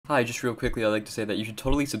Hi, just real quickly, I'd like to say that you should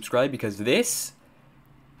totally subscribe because this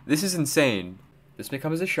is insane. This may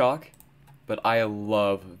come as a shock, but I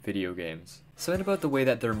love video games. Something about the way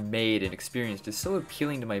that they're made and experienced is so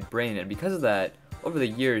appealing to my brain, and because of that, over the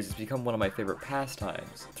years, it's become one of my favorite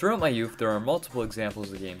pastimes. Throughout my youth, there are multiple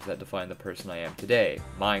examples of games that define the person I am today.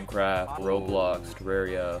 Minecraft, Roblox,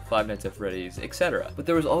 Terraria, Five Nights at Freddy's, etc. But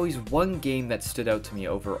there was always one game that stood out to me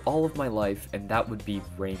over all of my life, and that would be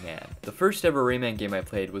Rayman. The first ever Rayman game I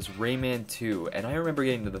played was Rayman 2, and I remember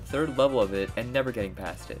getting to the third level of it and never getting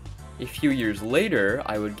past it. A few years later,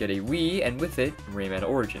 I would get a Wii, and with it, Rayman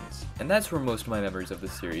Origins. And that's where most of my memories of the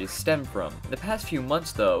series stem from. In the past few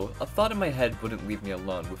months though, a thought in my head wouldn't leave me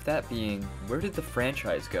alone, with that being, where did the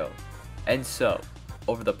franchise go? And so,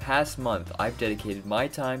 over the past month, I've dedicated my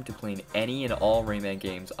time to playing any and all Rayman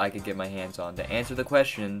games I could get my hands on to answer the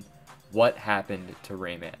question, what happened to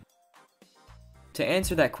Rayman? To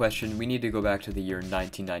answer that question, we need to go back to the year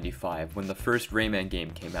 1995, when the first Rayman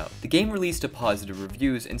game came out. The game released to positive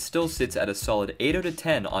reviews and still sits at a solid 8 out of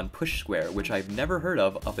 10 on Push Square, which I've never heard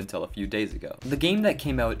of up until a few days ago. The game that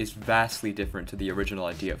came out is vastly different to the original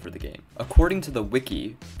idea for the game. According to the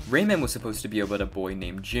wiki, Rayman was supposed to be about a boy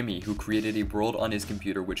named Jimmy who created a world on his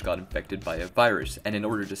computer which got infected by a virus, and in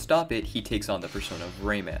order to stop it, he takes on the persona of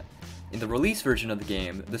Rayman. In the release version of the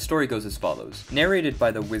game, the story goes as follows. Narrated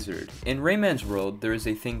by the Wizard, in Rayman's world, there is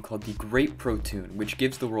a thing called the Great Protoon, which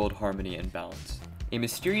gives the world harmony and balance. A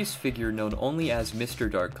mysterious figure known only as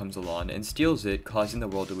Mr. Dark comes along and steals it, causing the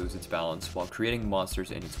world to lose its balance while creating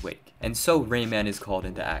monsters in its wake. And so Rayman is called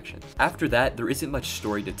into action. After that, there isn't much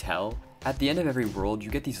story to tell. At the end of every world,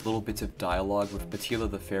 you get these little bits of dialogue with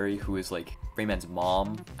Patila the Fairy, who is like Rayman's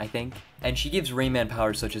mom, I think. And she gives Rayman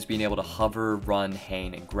powers such as being able to hover, run,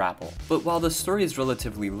 hang, and grapple. But while the story is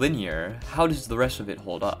relatively linear, how does the rest of it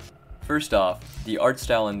hold up? First off, the art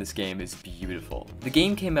style in this game is beautiful. The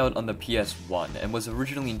game came out on the PS1 and was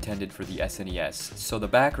originally intended for the SNES, so the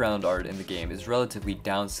background art in the game is relatively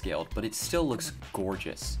downscaled, but it still looks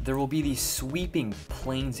gorgeous. There will be these sweeping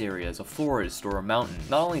plains areas, a forest, or a mountain.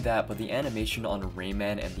 Not only that, but the animation on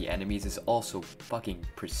Rayman and the enemies is also fucking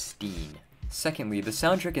pristine. Secondly, the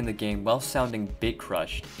soundtrack in the game, while sounding bit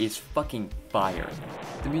crushed, is fucking fire.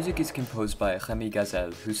 The music is composed by Remy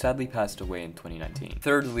Gazelle, who sadly passed away in 2019.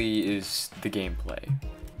 Thirdly is the gameplay.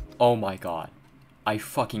 Oh my god. I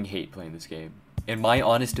fucking hate playing this game. In my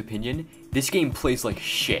honest opinion, this game plays like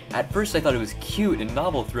shit. At first I thought it was cute and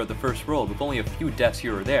novel throughout the first world with only a few deaths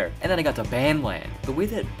here or there, and then I got to Bandland. The way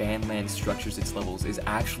that Bandland structures its levels is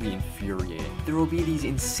actually infuriating. There will be these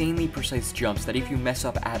insanely precise jumps that if you mess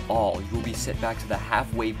up at all, you will be set back to the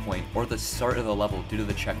halfway point or the start of the level due to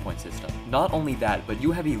the checkpoint system. Not only that, but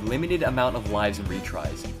you have a limited amount of lives and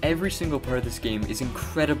retries. Every single part of this game is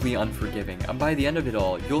incredibly unforgiving, and by the end of it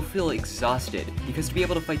all, you'll feel exhausted, because to be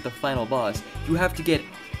able to fight the final boss, you have to get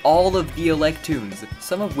all of the Electoons,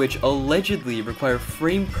 some of which allegedly require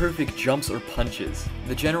frame-perfect jumps or punches.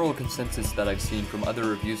 The general consensus that I've seen from other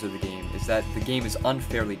reviews of the game is that the game is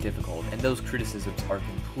unfairly difficult, and those criticisms are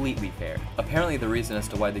completely fair. Apparently the reason as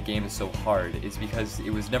to why the game is so hard is because it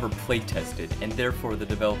was never play-tested, and therefore the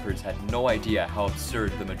developers had no idea how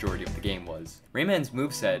absurd the majority of the game was. Rayman's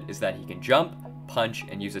moveset is that he can jump, punch,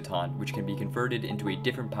 and use a taunt, which can be converted into a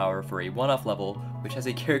different power for a one-off level, which has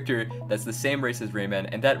a character that's the same race as Rayman,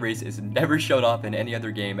 and that race is never shown off in any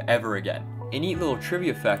other game ever again. A neat little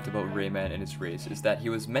trivia fact about Rayman and his race is that he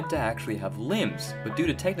was meant to actually have limbs, but due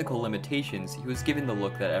to technical limitations, he was given the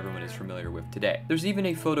look that everyone is familiar with today. There's even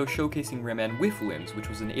a photo showcasing Rayman with limbs, which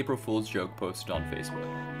was an April Fool's joke posted on Facebook.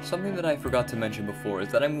 Something that I forgot to mention before is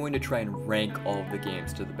that I'm going to try and rank all of the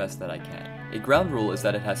games to the best that I can. A ground rule is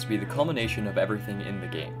that it has to be the culmination of everything in the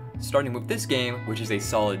game. Starting with this game, which is a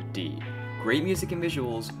solid D. Great music and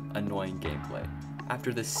visuals, annoying gameplay.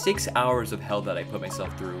 After the 6 hours of hell that I put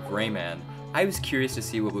myself through with Rayman, I was curious to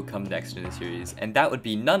see what would come next in the series, and that would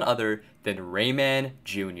be none other than Rayman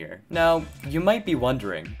Jr. Now, you might be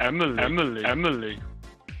wondering, Emily.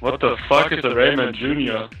 What the fuck is a Rayman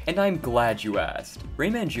Jr.? And I'm glad you asked.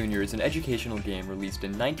 Rayman Jr. is an educational game released in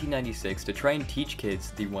 1996 to try and teach kids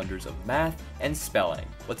the wonders of math and spelling.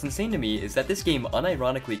 What's insane to me is that this game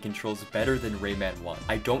unironically controls better than Rayman 1.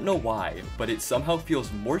 I don't know why, but it somehow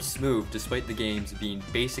feels more smooth despite the games being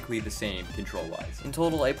basically the same control-wise. In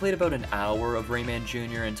total, I played about an hour of Rayman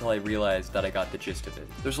Jr. until I realized that I got the gist of it.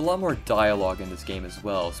 There's a lot more dialogue in this game as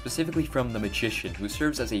well, specifically from the magician, who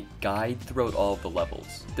serves as a guide throughout all of the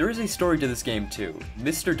levels. There is a story to this game too.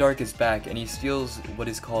 Mr. Dark is back and he steals what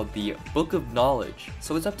is called the Book of Knowledge,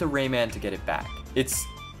 so it's up to Rayman to get it back. It's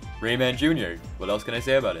Rayman Jr. What else can I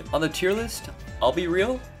say about it? On the tier list, I'll be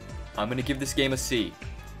real, I'm gonna give this game a C.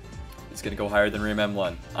 It's gonna go higher than Rayman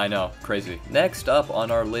 1. I know, crazy. Next up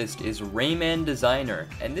on our list is Rayman Designer,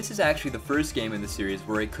 and this is actually the first game in the series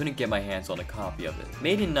where I couldn't get my hands on a copy of it.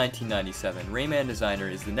 Made in 1997, Rayman Designer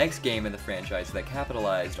is the next game in the franchise that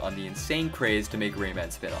capitalized on the insane craze to make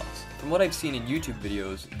Rayman spin-offs. From what I've seen in YouTube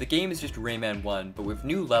videos, the game is just Rayman 1, but with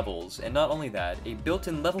new levels, and not only that, a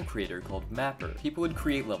built-in level creator called Mapper. People would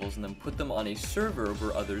create levels and then put them on a server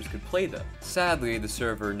where others could play them. Sadly, the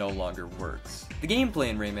server no longer works. The gameplay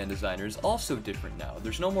in Rayman Designer is also different now.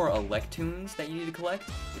 There's no more Electoons that you need to collect,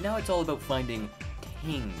 but now it's all about finding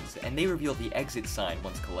tings, and they reveal the exit sign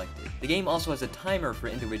once collected. The game also has a timer for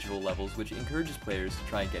individual levels, which encourages players to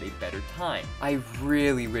try and get a better time. I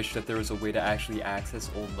really wish that there was a way to actually access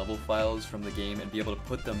old level files from the game and be able to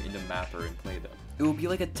put them into Mapper and play them. It would be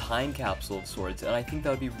like a time capsule of sorts, and I think that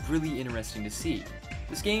would be really interesting to see.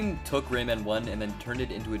 This game took Rayman 1 and then turned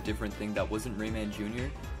it into a different thing that wasn't Rayman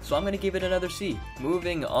Jr., so I'm gonna give it another C.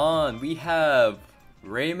 Moving on, we have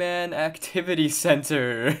Rayman Activity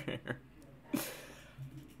Center.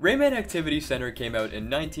 Rayman Activity Center came out in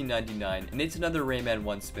 1999, and it's another Rayman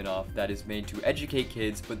 1 spin-off that is made to educate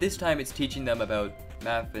kids, but this time it's teaching them about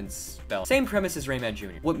math and spell. Same premise as Rayman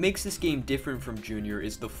Jr. What makes this game different from Jr.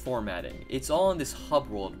 is the formatting. It's all in this hub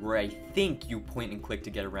world where I think you point and click to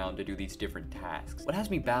get around to do these different tasks. What has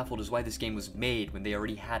me baffled is why this game was made when they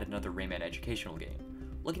already had another Rayman educational game.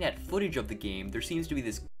 Looking at footage of the game, there seems to be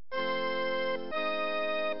this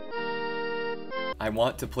I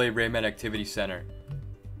want to play Rayman Activity Center.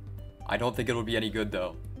 I don't think it'll be any good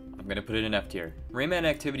though. I'm gonna put it in F tier. Rayman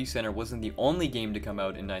Activity Center wasn't the only game to come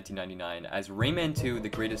out in 1999, as Rayman 2 The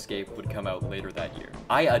Great Escape would come out later that year.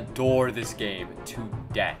 I adore this game to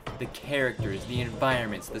death. The characters, the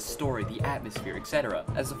environments, the story, the atmosphere, etc.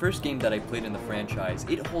 As the first game that I played in the franchise,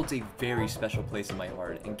 it holds a very special place in my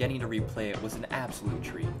heart, and getting to replay it was an absolute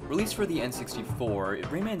treat. Released for the N64,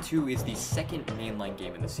 Rayman 2 is the second mainline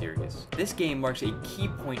game in the series. This game marks a key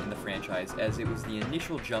point in the franchise as it was the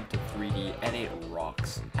initial jump to 3D, and it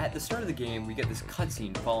rocks. At the start of the game, we get this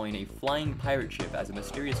cutscene following a flying pirate ship as a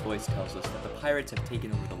mysterious voice tells us that the pirates have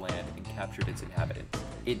taken over the land and captured its inhabitants.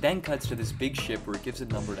 It then cuts to this big ship where it gives a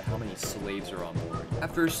number to how many slaves are on board.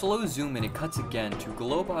 After a slow zoom in, it cuts again to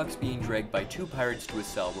Glowbox being dragged by two pirates to a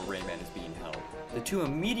cell where Rayman is being held. The two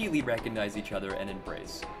immediately recognize each other and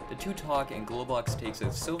embrace. The two talk, and Glowbox takes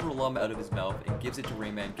a silver lump out of his mouth and gives it to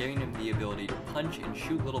Rayman, giving him the ability to punch and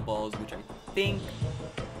shoot little balls, which I think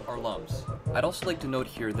are lumps. I'd also like to note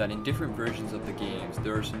here that in different versions of the games,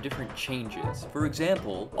 there are some different changes. For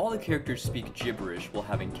example, all the characters speak gibberish while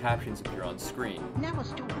having captions appear on screen.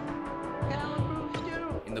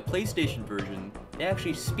 In the PlayStation version, they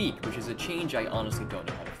actually speak, which is a change I honestly don't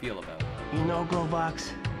know how to feel about. You know,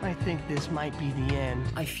 Glowbox, I think this might be the end.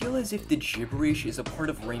 I feel as if the gibberish is a part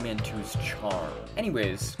of Rayman 2's charm.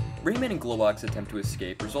 Anyways, Rayman and Glowbox attempt to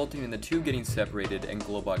escape, resulting in the two getting separated and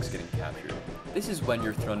Glowbox getting captured. This is when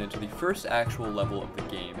you're thrown into the first actual level of the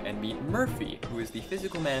game and meet Murphy, who is the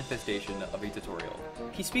physical manifestation of a tutorial.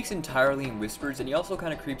 He speaks entirely in whispers, and he also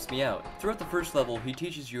kind of creeps me out. Throughout the first level, he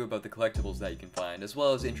teaches you about the collectibles that you can find, as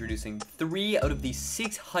well as introducing 3 out of the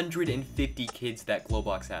 650 kids that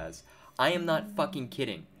Glowbox has. I am not fucking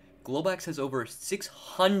kidding. Glowbox has over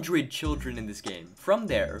 600 children in this game. From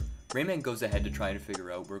there, Rayman goes ahead to try and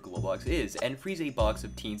figure out where Glowbox is, and frees a box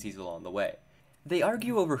of teensies along the way. They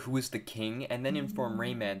argue over who is the king, and then inform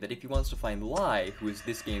Rayman that if he wants to find Lai, who is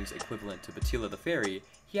this game's equivalent to Batila the Fairy,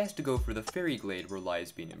 he has to go for the Fairy Glade where Lai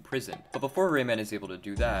is being imprisoned. But before Rayman is able to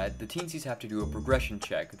do that, the teensies have to do a progression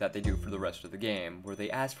check that they do for the rest of the game, where they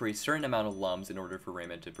ask for a certain amount of lums in order for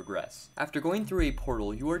Rayman to progress. After going through a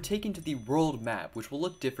portal, you are taken to the world map, which will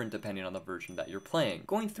look different depending on the version that you're playing.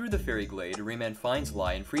 Going through the Fairy Glade, Rayman finds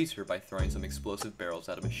Lai and frees her by throwing some explosive barrels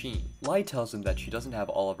at a machine. Lai tells him that she doesn't have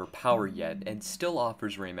all of her power yet, and still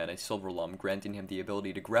offers Rayman a silver lum, granting him the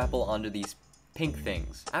ability to grapple onto these pink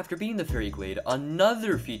things. After beating the Fairy Glade,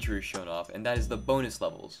 another feature is shown off, and that is the bonus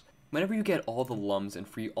levels. Whenever you get all the lums and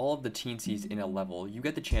free all of the teensies in a level, you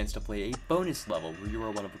get the chance to play a bonus level where you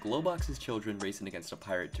are one of Glowbox's children racing against a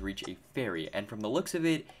pirate to reach a fairy, and from the looks of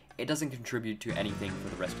it, it doesn't contribute to anything for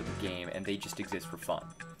the rest of the game, and they just exist for fun.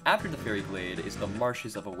 After the Fairy Glade is the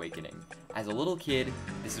Marshes of Awakening. As a little kid,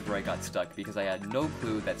 this is where I got stuck because I had no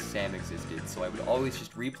clue that Sam existed, so I would always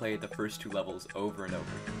just replay the first 2 levels over and over.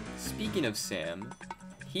 Speaking of Sam,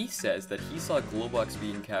 he says that he saw Glowbox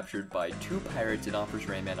being captured by 2 pirates and offers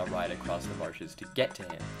Rayman a ride across the marshes to get to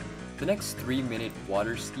him. The next 3-minute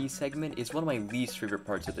water ski segment is one of my least favorite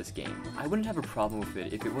parts of this game. I wouldn't have a problem with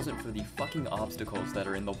it if it wasn't for the fucking obstacles that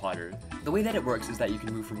are in the water. The way that it works is that you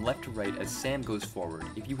can move from left to right as Sam goes forward.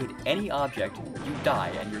 If you hit any object, you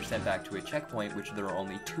die and you're sent back to a checkpoint, which there are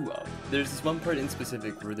only 2 of. There's this one part in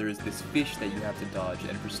specific where there is this fish that you have to dodge,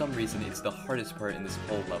 and for some reason it's the hardest part in this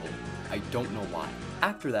whole level. I don't know why.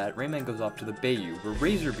 After that, Rayman goes off to the bayou, where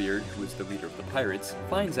Razorbeard, who is the leader of the pirates,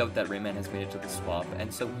 finds out that Rayman has made it to the swamp,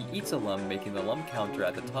 and so he eats a lum, making the lum counter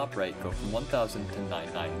at the top right go from 1000 to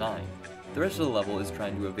 999. The rest of the level is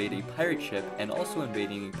trying to evade a pirate ship and also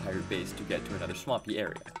invading a pirate base to get to another swampy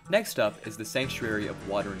area. Next up is the Sanctuary of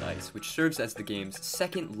Water and Ice, which serves as the game's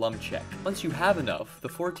second lum check. Once you have enough, the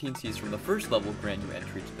 14 Cs from the first level grant you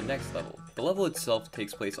entry to the next level. The level itself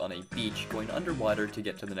takes place on a beach, going underwater to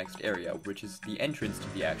get to the next area, which is the entrance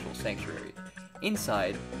to the actual sanctuary.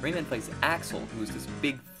 Inside, Rayman fights Axel, who is this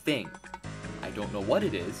big thing. I don't know what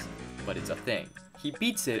it is, but it's a thing. He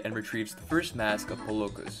beats it and retrieves the first mask of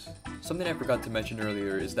Polokus. Something I forgot to mention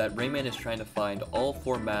earlier is that Rayman is trying to find all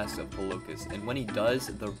 4 masks of Polokus, and when he does,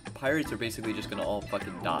 the pirates are basically just gonna all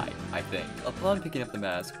fucking die, I think. Upon picking up the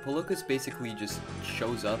mask, Polokus basically just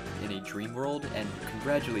shows up in a dream world and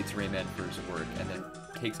congratulates Rayman for his work, and then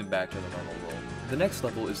takes him back to the normal world. The next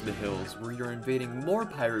level is the hills, where you're invading more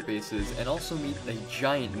pirate bases and also meet a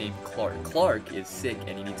giant named Clark. Clark is sick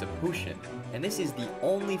and he needs a potion, and this is the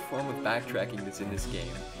only form of backtracking that's in this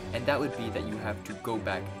game, and that would be that you have to go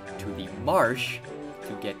back to the marsh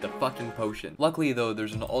to get the fucking potion. Luckily though,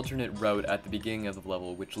 there's an alternate route at the beginning of the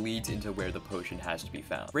level which leads into where the potion has to be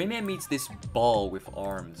found. Rayman meets this ball with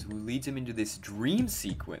arms who leads him into this dream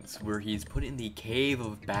sequence where he's put in the Cave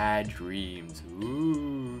of Bad Dreams.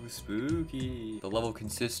 Ooh, spooky. The level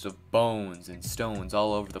consists of bones and stones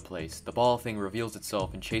all over the place. The ball thing reveals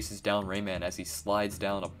itself and chases down Rayman as he slides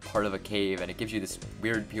down a part of a cave, and it gives you this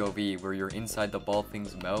weird POV where you're inside the ball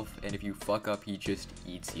thing's mouth, and if you fuck up, he just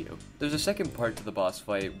eats you. There's a second part to the boss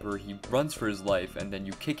fight where he runs for his life and then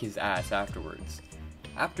you kick his ass afterwards.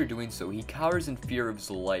 After doing so, he cowers in fear of his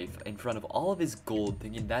life in front of all of his gold,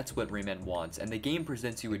 thinking that's what Rayman wants, and the game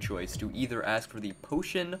presents you a choice to either ask for the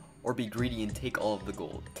potion or be greedy and take all of the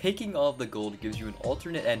gold. Taking all of the gold gives you an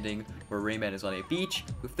alternate ending where Rayman is on a beach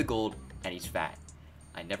with the gold and he's fat.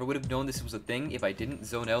 I never would have known this was a thing if I didn't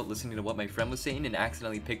zone out listening to what my friend was saying and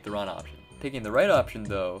accidentally pick the wrong option. Picking the right option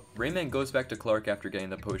though, Rayman goes back to Clark after getting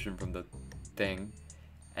the potion from the thing,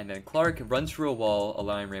 and then Clark runs through a wall,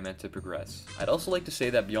 allowing Rayman to progress. I'd also like to say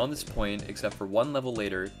that beyond this point, except for one level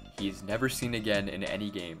later, he is never seen again in any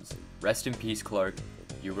games. Rest in peace, Clark.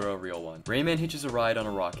 You were a real one. Rayman hitches a ride on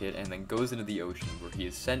a rocket and then goes into the ocean where he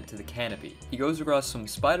is sent to the canopy. He goes across some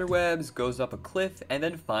spider webs, goes up a cliff, and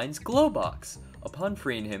then finds Glowbox. Upon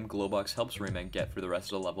freeing him, Glowbox helps Rayman get through the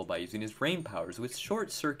rest of the level by using his rain powers, which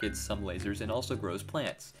short circuits some lasers and also grows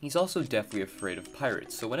plants. He's also deathly afraid of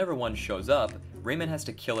pirates, so whenever one shows up, Rayman has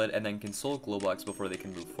to kill it and then console Glowbox before they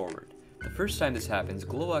can move forward. The first time this happens,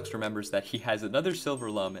 Glowbox remembers that he has another silver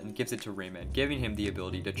lum and gives it to Rayman, giving him the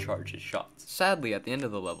ability to charge his shots. Sadly, at the end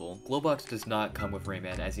of the level, Glowbox does not come with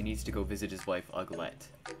Rayman as he needs to go visit his wife Uglet.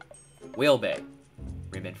 Whale Bay.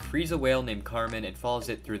 Rayman frees a whale named Carmen and follows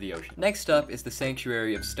it through the ocean. Next up is the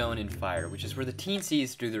Sanctuary of Stone and Fire, which is where the teen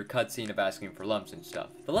Cs do their cutscene of asking for lumps and stuff.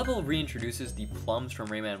 The level reintroduces the plums from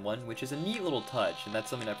Rayman 1, which is a neat little touch, and that's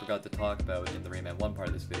something I forgot to talk about in the Rayman 1 part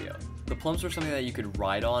of this video. The plums are something that you could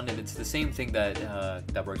ride on, and it's the same thing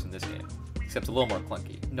that works in this game, except a little more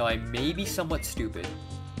clunky. Now, I may be somewhat stupid,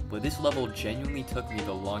 but this level genuinely took me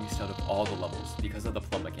the longest out of all the levels because of the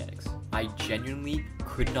plum mechanics. I genuinely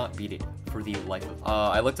could not beat it for the life of me.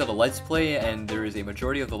 I looked at a Let's Play and there is a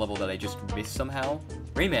majority of the level that I just missed somehow.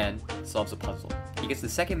 Rayman solves a puzzle. He gets the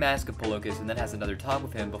second mask of Polokus and then has another talk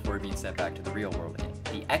with him before being sent back to the real world again.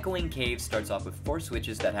 The Echoing Cave starts off with 4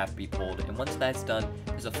 switches that have to be pulled, and once that's done,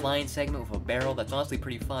 there's a flying segment with a barrel that's honestly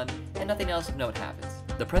pretty fun, and nothing else of note happens.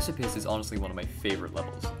 The Precipice is honestly one of my favorite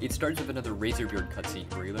levels. It starts with another Razorbeard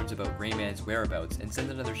cutscene where he learns about Rayman's whereabouts and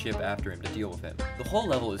sends another ship after him to deal with him. The whole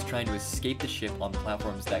level is trying to escape the ship on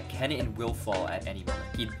platforms that can and will fall at any moment.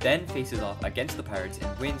 He then faces off against the pirates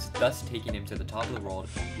and wins, thus taking him to the top of the world,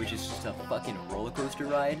 which is just a fucking roller coaster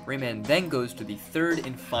ride. Rayman then goes to the third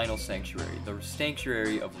and final sanctuary, the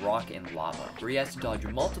Sanctuary of Rock and Lava, where he has to dodge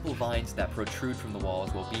multiple vines that protrude from the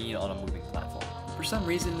walls while being on a moving platform. For some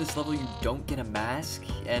reason in this level you don't get a mask,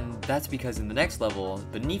 and that's because in the next level,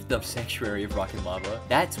 beneath the Sanctuary of Rock and Lava,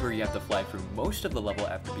 that's where you have to fly through most of the level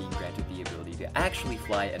after being granted the ability to actually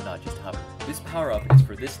fly and not just hover. This power-up is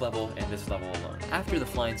for this level and this level alone. After the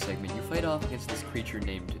flying segment, you fight off against this creature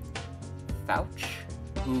named Fouch,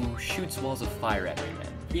 who shoots walls of fire at Rayman.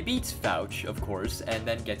 He beats Fouch, of course, and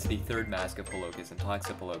then gets the third mask of Pelocus and talks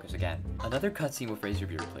to Pelocus again. Another cutscene with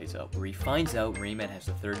Razorbeard plays out, where he finds out Rayman has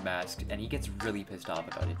the third mask, and he gets really pissed off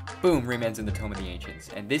about it. Boom, Rayman's in the Tome of the Ancients,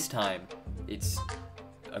 and this time, it's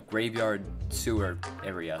a graveyard sewer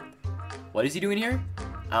area. What is he doing here?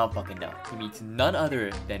 I don't fucking know. He meets none other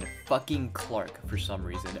than fucking Clark for some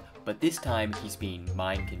reason, but this time he's being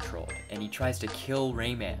mind controlled, and he tries to kill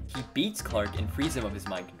Rayman. He beats Clark and frees him of his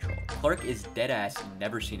mind control. Clark is deadass,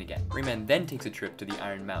 never seen again. Rayman then takes a trip to the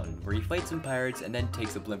Iron Mountain, where he fights some pirates and then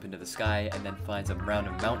takes a blimp into the sky, and then finds a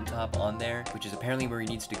random mountaintop on there, which is apparently where he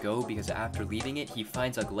needs to go because after leaving it, he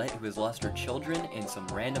finds Aglet, who has lost her children, in some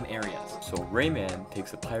random areas. So Rayman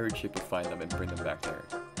takes a pirate ship to find them and bring them back there.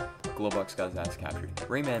 Glowbox got his ass captured.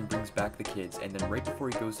 Rayman brings back the kids, and then right before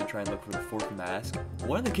he goes to try and look for the fourth mask,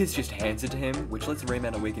 one of the kids just hands it to him, which lets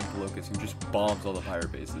Rayman awaken Pelocus, who just bombs all the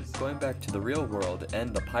pirate bases. Going back to the real world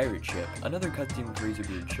and the pirate ship, another cutscene with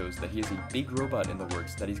Razorbeard shows that he has a big robot in the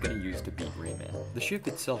works that he's going to use to beat Rayman. The ship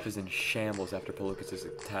itself is in shambles after Pelocus'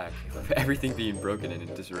 attack, with everything being broken and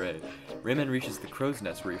in disarray. Rayman reaches the Crow's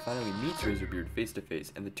Nest, where he finally meets Razorbeard face to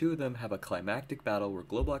face, and the two of them have a climactic battle where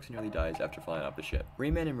Glowbox nearly dies after flying off the ship.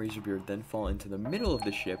 Rayman and Razorbeard then fall into the middle of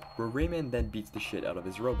the ship, where Rayman then beats the shit out of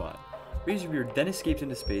his robot. Razorbeard then escapes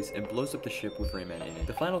into space and blows up the ship with Rayman in it.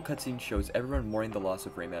 The final cutscene shows everyone mourning the loss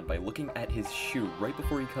of Rayman by looking at his shoe right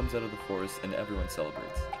before he comes out of the forest, and everyone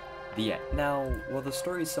celebrates. The end. Now, while the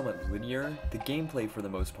story is somewhat linear, the gameplay for the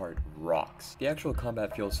most part rocks. The actual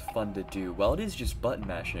combat feels fun to do, while it is just button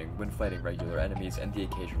mashing when fighting regular enemies and the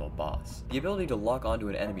occasional boss. The ability to lock onto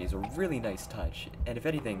an enemy is a really nice touch, and if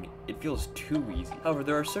anything, it feels too easy. However,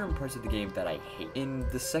 there are certain parts of the game that I hate. In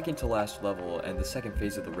the second to last level and the second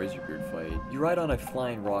phase of the Razorbeard fight, you ride on a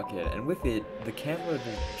flying rocket, and with it, the camera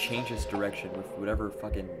just changes direction with whatever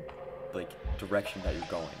fucking, direction that you're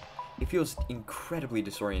going. It feels incredibly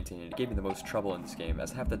disorienting, and it gave me the most trouble in this game,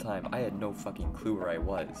 as half the time I had no fucking clue where I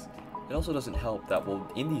was. It also doesn't help that,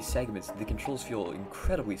 well, in these segments, the controls feel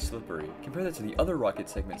incredibly slippery. Compare that to the other rocket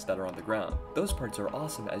segments that are on the ground. Those parts are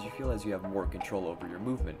awesome, as you feel as you have more control over your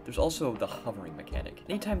movement. There's also the hovering mechanic.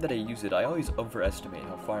 Anytime that I use it, I always overestimate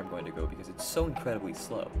how far I'm going to go because it's so incredibly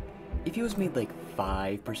slow. If it was made like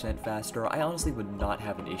 5% faster, I honestly would not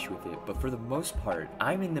have an issue with it, but for the most part,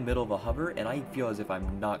 I'm in the middle of a hover and I feel as if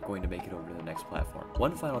I'm not going to make it over to the next platform.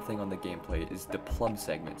 One final thing on the gameplay is the plumb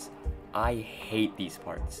segments. I hate these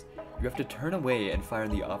parts. You have to turn away and fire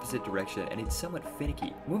in the opposite direction, and it's somewhat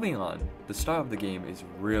finicky. Moving on, the style of the game is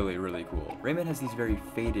really cool. Rayman has these very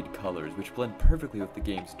faded colors, which blend perfectly with the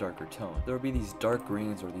game's darker tone. There will be these dark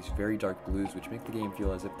greens or these very dark blues, which make the game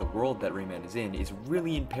feel as if the world that Rayman is in is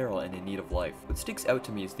really in peril and in need of life. What sticks out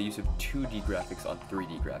to me is the use of 2D graphics on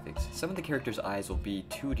 3D graphics. Some of the characters' eyes will be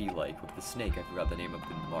 2D-like, with the snake, I forgot the name of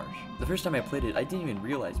the marsh. The first time I played it, I didn't even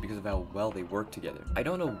realize because of how well they work together. I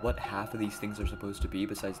don't know what half of these things are supposed to be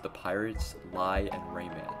besides the pirates, Lai, and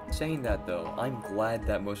Rayman. Saying that though, I'm glad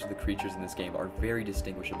that most of the creatures in this game are very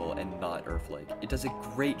distinguishable and not Earth-like. It does a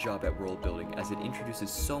great job at world building as it introduces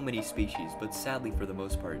so many species, but sadly for the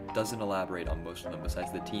most part doesn't elaborate on most of them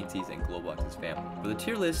besides the TNTs and Glowbox's family. For the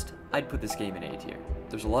tier list, I'd put this game in A tier.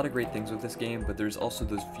 There's a lot of great things with this game, but there's also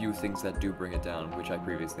those few things that do bring it down, which I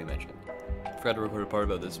previously mentioned. Forgot to record a part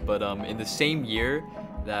about this, but in the same year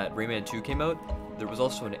that Rayman 2 came out, there was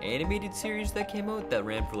also an animated series that came out that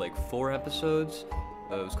ran for like 4 episodes.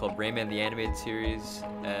 It was called Rayman the Animated Series,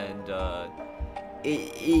 and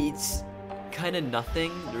it's kind of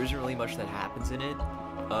nothing. There isn't really much that happens in it.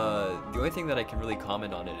 The only thing that I can really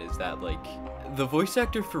comment on it is that, like, the voice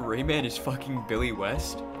actor for Rayman is fucking Billy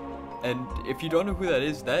West. And if you don't know who that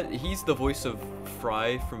is, he's the voice of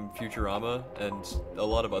Fry from Futurama and a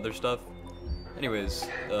lot of other stuff. Anyways,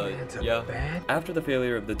 yeah. After the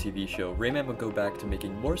failure of the TV show, Rayman would go back to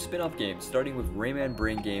making more spin-off games, starting with Rayman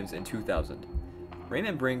Brain Games in 2000.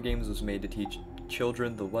 Rayman Brain Games was made to teach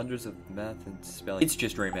children the wonders of math and spelling. It's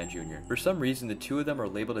just Rayman Jr. For some reason, the two of them are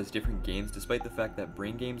labeled as different games, despite the fact that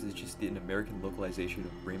Brain Games is just an American localization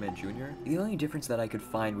of Rayman Jr. The only difference that I could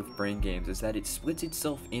find with Brain Games is that it splits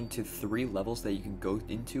itself into 3 levels that you can go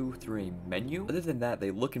into through a menu. Other than that,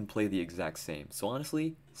 they look and play the exact same. So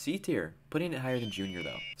honestly, C tier, putting it higher than Junior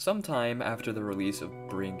though. Sometime after the release of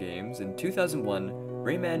Brain Games, in 2001,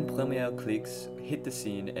 Rayman Premier Clicks hit the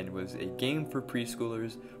scene and was a game for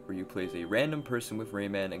preschoolers where you play as a random person with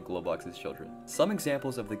Rayman and Glowbox's children. Some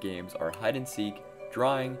examples of the games are hide and seek,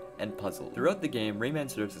 drawing, and puzzle. Throughout the game, Rayman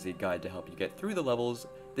serves as a guide to help you get through the levels.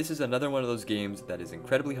 This is another one of those games that is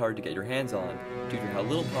incredibly hard to get your hands on due to how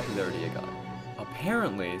little popularity it got.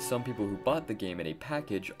 Apparently, some people who bought the game in a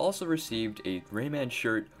package also received a Rayman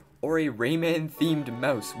shirt or a Rayman themed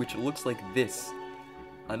mouse, which looks like this.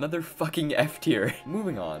 Another fucking F tier.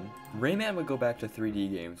 Moving on, Rayman would go back to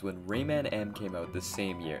 3D games when Rayman M came out the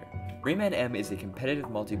same year. Rayman M is a competitive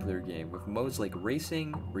multiplayer game with modes like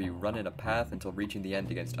racing, where you run in a path until reaching the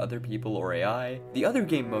end against other people or AI. The other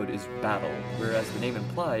game mode is battle, where as the name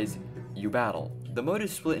implies, you battle. The mode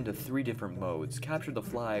is split into 3 different modes: Capture the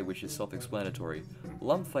Fly, which is self-explanatory,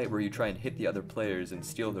 Lum Fight, where you try and hit the other players and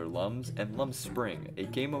steal their lums, and Lum Spring, a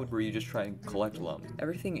game mode where you just try and collect lums.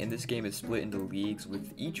 Everything in this game is split into leagues,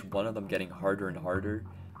 with each one of them getting harder and harder.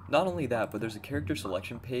 Not only that, but there's a character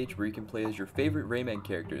selection page where you can play as your favorite Rayman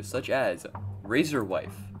characters, such as Razor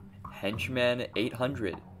Wife, Henchman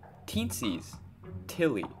 800, Teensies,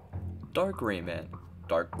 Tilly, Dark Rayman,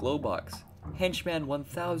 Dark Glowbox, Henchman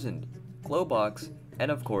 1000, Glowbox,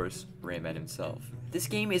 and of course, Rayman himself. This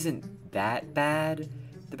game isn't that bad.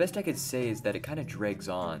 The best I could say is that it kind of drags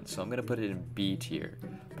on, so I'm gonna put it in B tier.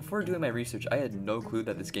 Before doing my research, I had no clue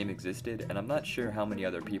that this game existed, and I'm not sure how many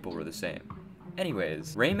other people were the same.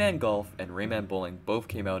 Anyways, Rayman Golf and Rayman Bowling both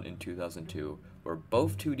came out in 2002, were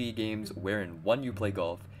both 2D games wherein one you play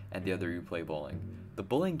golf and the other you play bowling. The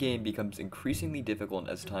bowling game becomes increasingly difficult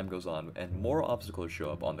as time goes on and more obstacles show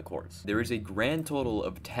up on the course. There is a grand total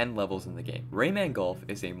of 10 levels in the game. Rayman Golf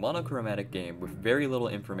is a monochromatic game with very little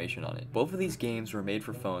information on it. Both of these games were made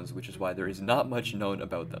for phones, which is why there is not much known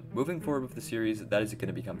about them. Moving forward with the series, that is going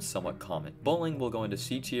to become somewhat common. Bowling will go into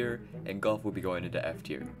C tier, and Golf will be going into F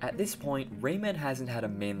tier. At this point, Rayman hasn't had a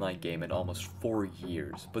mainline game in almost 4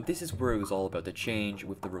 years, but this is where it was all about to change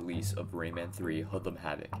with the release of Rayman 3 Hoodlum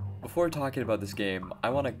Havoc. Before talking about this game, I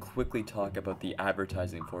want to quickly talk about the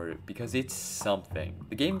advertising for it because it's something.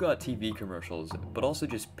 The game got TV commercials, but also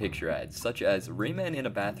just picture ads, such as Rayman in a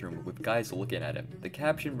bathroom with guys looking at him. The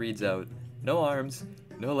caption reads out, "No arms,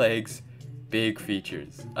 no legs, big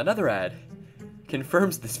features." Another ad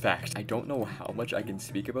confirms this fact. I don't know how much I can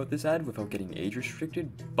speak about this ad without getting age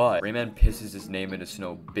restricted, but Rayman pisses his name into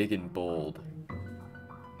snow big and bold.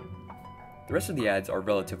 The rest of the ads are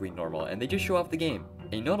relatively normal, and they just show off the game.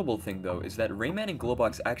 A notable thing though is that Rayman and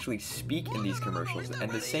Glowbox actually speak in these commercials,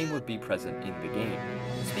 and the same would be present in the game.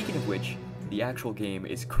 Speaking of which, the actual game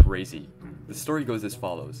is crazy. The story goes as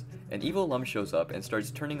follows. An evil lum shows up and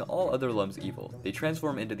starts turning all other lums evil. They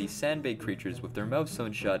transform into these sandbag creatures with their mouths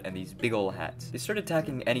sewn shut and these big ol' hats. They start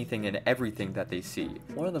attacking anything and everything that they see.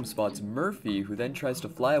 One of them spots Murphy, who then tries to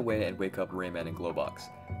fly away and wake up Rayman and Glowbox.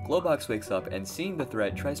 Glowbox wakes up and, seeing the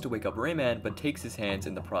threat, tries to wake up Rayman but takes his hands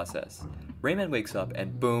in the process. Rayman wakes up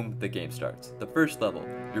and boom, the game starts. The first level,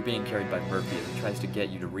 you're being carried by Murphy as he tries to get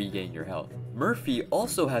you to regain your health. Murphy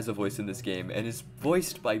also has a voice in this game and is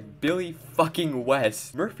voiced by Billy fucking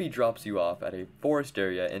West. Murphy drops you off at a forest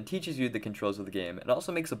area and teaches you the controls of the game and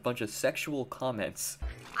also makes a bunch of sexual comments.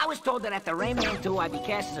 I was told that after Rayman 2, I'd be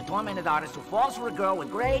cast as a tormented artist who falls for a girl with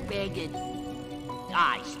great big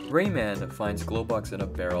eyes. Rayman finds Glowbox in a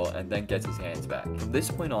barrel and then gets his hands back. From this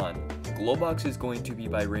point on, Glowbox is going to be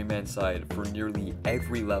by Rayman's side for nearly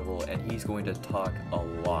every level, and he's going to talk a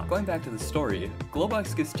lot. Going back to the story,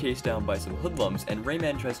 Glowbox gets chased down by some hoodlums, and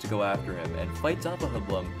Rayman tries to go after him and fights off a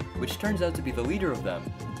hoodlum, which turns out to be the leader of them,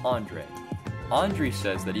 Andre. Andre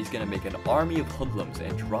says that he's gonna make an army of hoodlums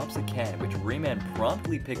and drops a can, which Rayman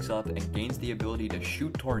promptly picks up and gains the ability to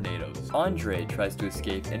shoot tornadoes. Andre tries to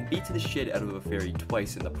escape and beats the shit out of a fairy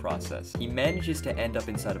twice in the process. He manages to end up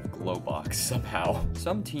inside of Glowbox somehow.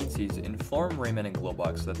 Some teensies inform Rayman and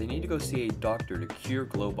Glowbox that they need to go see a doctor to cure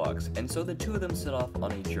Glowbox, and so the two of them set off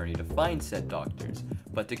on a journey to find said doctors.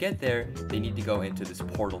 But to get there, they need to go into this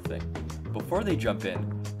portal thing. Before they jump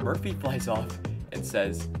in, Murphy flies off and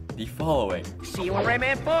says the following. See you in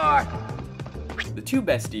Rayman 4! The two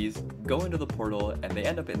besties go into the portal and they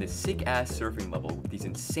end up in this sick-ass surfing level with these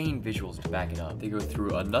insane visuals to back it up. They go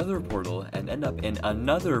through another portal and end up in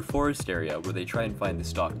another forest area where they try and find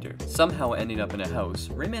this doctor. Somehow ending up in a house,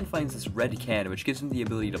 Rayman finds this red can which gives him the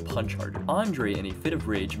ability to punch harder. Andre, in a fit of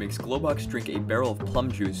rage, makes Glowbox drink a barrel of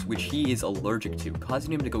plum juice which he is allergic to,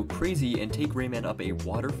 causing him to go crazy and take Rayman up a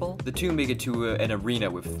waterfall. The two make it to an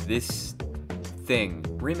arena with this thing.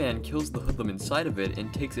 Rayman kills the hoodlum inside of it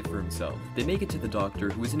and takes it for himself. They make it to the doctor,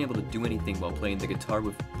 who isn't able to do anything while playing the guitar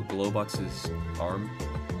with Glowbox's arm,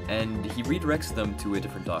 and he redirects them to a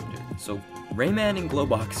different doctor. So Rayman and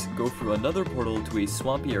Glowbox go through another portal to a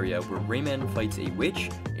swampy area where Rayman fights a witch,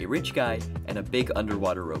 a rich guy, and a big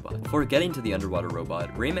underwater robot. Before getting to the underwater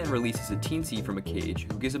robot, Rayman releases a teensy from a cage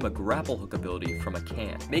who gives him a grapple hook ability from a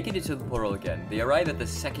can. Making it to the portal again, they arrive at the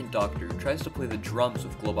second doctor, who tries to play the drums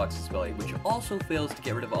with Glowbox's belly, which also fails to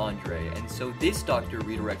get rid of Andre, and so this doctor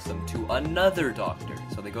redirects them to another doctor.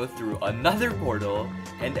 So they go through another portal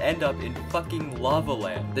and end up in fucking lava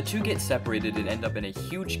land. The two get separated and end up in a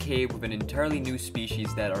huge cave with an entire entirely new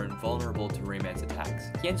species that are invulnerable to Rayman's attacks.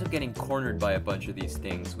 He ends up getting cornered by a bunch of these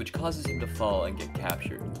things, which causes him to fall and get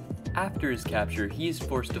captured. After his capture, he is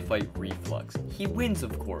forced to fight Reflux. He wins,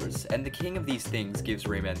 of course, and the king of these things gives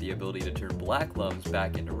Rayman the ability to turn black lumps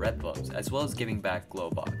back into red lumps, as well as giving back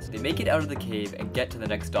Glowbox. They make it out of the cave and get to the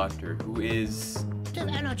next doctor, who is...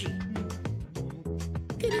 energy.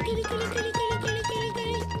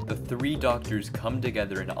 The three doctors come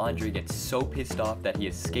together and Andre gets so pissed off that he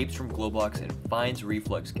escapes from Glowbox and finds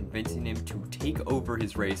Reflux, convincing him to take over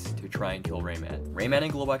his race to try and kill Rayman. Rayman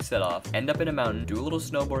and Glowbox set off, end up in a mountain, do a little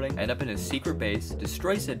snowboarding, end up in a secret base,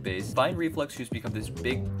 destroy said base, find Reflux who's become this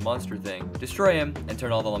big monster thing, destroy him, and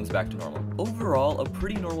turn all the lumps back to normal. Overall, a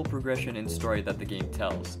pretty normal progression in story that the game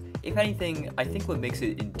tells. If anything, I think what makes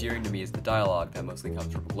it endearing to me is the dialogue that mostly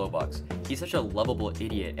comes from Glowbox. He's such a lovable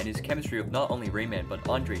idiot, and his chemistry with not only Rayman but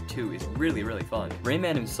Andre too is really fun.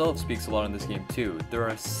 Rayman himself speaks a lot in this game too. There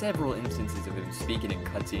are several instances of him speaking in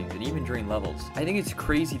cutscenes and even during levels. I think it's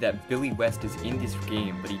crazy that Billy West is in this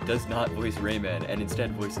game, but he does not voice Rayman and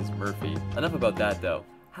instead voices Murphy. Enough about that though.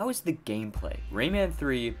 How is the gameplay? Rayman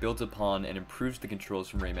 3 builds upon and improves the controls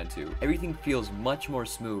from Rayman 2. Everything feels much more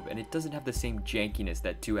smooth and it doesn't have the same jankiness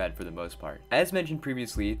that 2 had for the most part. As mentioned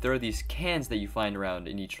previously, there are these cans that you find around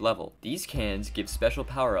in each level. These cans give special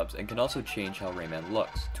power-ups and can also change how Rayman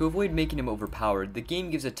looks. To avoid making him overpowered, the game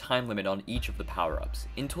gives a time limit on each of the power-ups.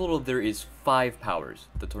 In total, there is 5 powers: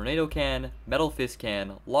 the Tornado Can, Metal Fist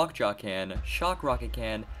Can, Lockjaw Can, Shock Rocket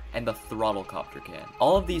Can, and the Throttle Copter Can.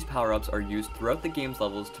 All of these power-ups are used throughout the game's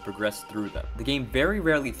levels to progress through them. The game very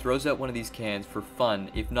rarely throws out one of these cans for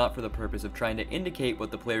fun, if not for the purpose of trying to indicate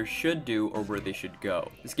what the player should do or where they should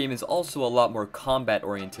go. This game is also a lot more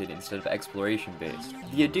combat-oriented instead of exploration-based.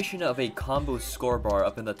 The addition of a combo score bar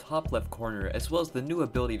up in the top left corner, as well as the new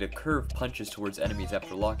ability to curve punches towards enemies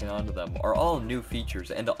after locking onto them, are all new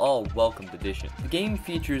features and all welcomed additions. The game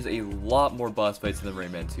features a lot more boss fights than the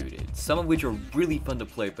Rayman 2 did, some of which are really fun to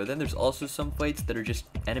play, but then there's also some fights that are just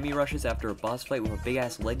enemy rushes after a boss fight with a big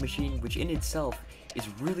ass leg machine, which in itself is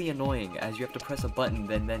really annoying, as you have to press a button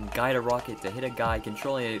then guide a rocket to hit a guy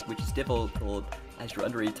controlling it, which is difficult as you're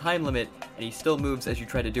under a time limit and he still moves as you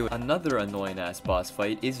try to do it. Another annoying ass boss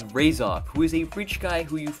fight is Rayzop, who is a rich guy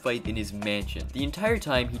who you fight in his mansion. The entire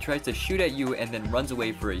time he tries to shoot at you and then runs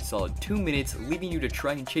away for a solid 2 minutes, leaving you to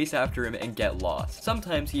try and chase after him and get lost.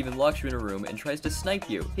 Sometimes he even locks you in a room and tries to snipe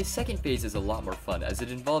you. His second phase is a lot more fun, as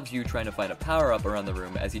it involves you trying to find a power up around the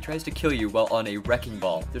room as he tries to kill you while on a wrecking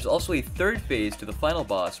ball. There's also a third phase to the final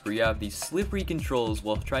boss where you have these slippery controls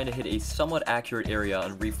while trying to hit a somewhat accurate area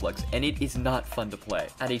on Reflux, and it is not fun to play.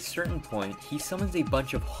 At a certain point, he summons a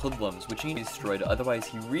bunch of hoodlums which need to be destroyed, otherwise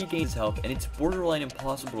he regains health, and it's borderline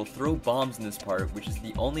impossible to throw bombs in this part, which is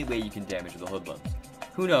the only way you can damage the hoodlums.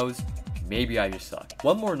 Who knows? Maybe I just suck.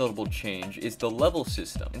 One more notable change is the level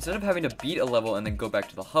system. Instead of having to beat a level and then go back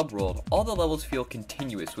to the hub world, all the levels feel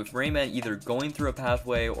continuous, with Rayman either going through a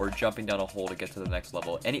pathway or jumping down a hole to get to the next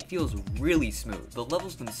level, and it feels really smooth. The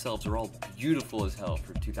levels themselves are all beautiful as hell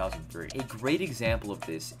for 2003. A great example of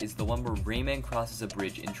this is the one where Rayman crosses a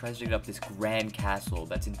bridge and tries to get up this grand castle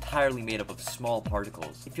that's entirely made up of small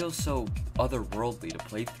particles. It feels so otherworldly to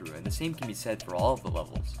play through, and the same can be said for all of the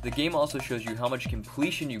levels. The game also shows you how much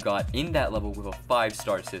completion you got in that level with a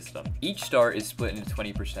 5-star system. Each star is split into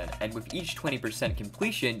 20%, and with each 20%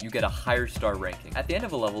 completion, you get a higher star ranking. At the end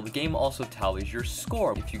of a level, the game also tallies your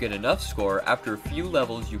score. If you get enough score, after a few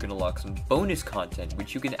levels, you can unlock some bonus content,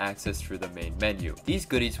 which you can access through the main menu. These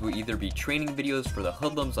goodies will either be training videos for the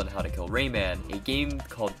hoodlums on how to kill Rayman, a game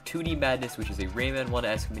called 2D Madness, which is a Rayman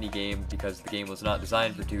 1-esque minigame. Because the game was not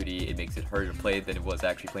designed for 2D, it makes it harder to play than it was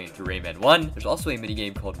actually playing through Rayman 1. There's also a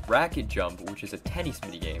minigame called Racket Jump, which is a tennis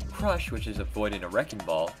minigame. Crush, which is avoiding a wrecking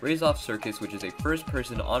ball. Rayzop Circus, which is a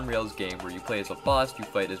first-person on-rails game where you play as a boss, you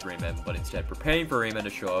fight as Rayman, but instead preparing for Rayman to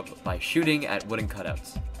show up by shooting at wooden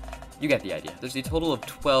cutouts. You get the idea. There's a total of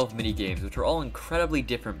 12 mini-games, which are all incredibly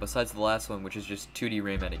different besides the last one, which is just 2D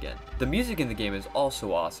Rayman again. The music in the game is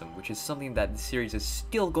also awesome, which is something that the series is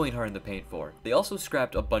still going hard in the paint for. They also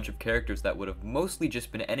scrapped a bunch of characters that would have mostly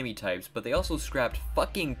just been enemy types, but they also scrapped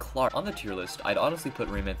fucking Clark. On the tier list, I'd honestly put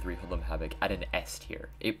Rayman 3 Hoodlum Havoc at an S tier.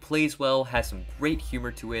 It plays well, has some great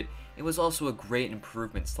humor to it. It was also a great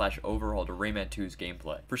improvement / overhaul to Rayman 2's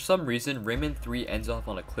gameplay. For some reason, Rayman 3 ends off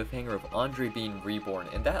on a cliffhanger of Andre being reborn,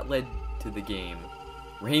 and that led to the game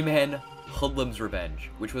Rayman Hoodlum's Revenge,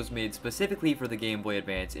 which was made specifically for the Game Boy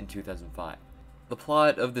Advance in 2005. The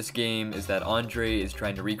plot of this game is that Andre is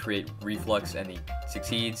trying to recreate Reflux and he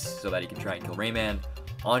succeeds so that he can try and kill Rayman.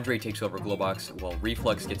 Andre takes over Globox while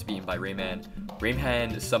Reflux gets beaten by Rayman.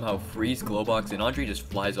 Rayman somehow frees Globox and Andre just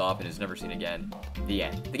flies off and is never seen again. The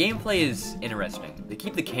end. The gameplay is interesting. They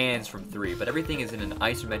keep the cans from 3, but everything is in an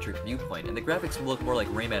isometric viewpoint, and the graphics look more like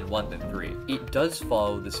Rayman 1 than 3. It does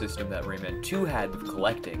follow the system that Rayman 2 had with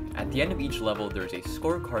collecting. At the end of each level, there's a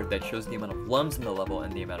scorecard that shows the amount of lums in the level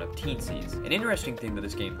and the amount of teensies. An interesting thing that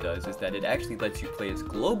this game does is that it actually lets you play as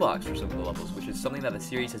Globox for some of the levels, which is something that the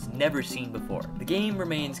series has never seen before. The game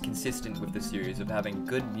remains consistent with the series of having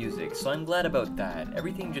good music, so I'm glad about that.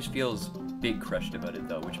 Everything just feels big crushed about it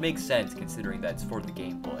though, which makes sense considering that it's for the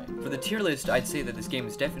Game Boy. For the tier list, I'd say that this game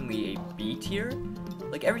is definitely a B tier.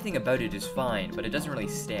 Like, everything about it is fine, but it doesn't really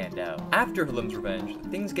stand out. After Halim's Revenge,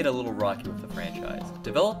 things get a little rocky with the franchise.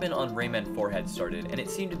 Development on Rayman 4 had started, and it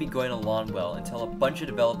seemed to be going along well until a bunch of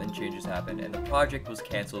development changes happened, and the project was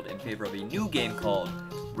cancelled in favor of a new game called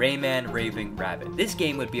Rayman Raving Rabbids. This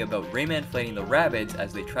game would be about Rayman fighting the Rabbids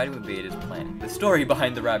as they try to invade his planet. The story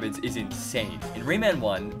behind the Rabbids is insane. In Rayman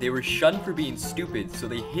 1, they were shunned for being stupid, so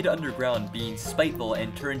they hid underground being spiteful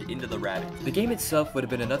and turned into the Rabbids. The game itself would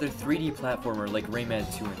have been another 3D platformer like Rayman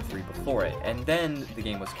 2 and 3 before it, and then the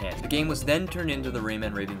game was cancelled. The game was then turned into the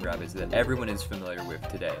Rayman Raving Rabbids that everyone is familiar with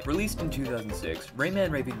today. Released in 2006, Rayman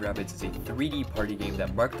Raving Rabbids is a 3D party game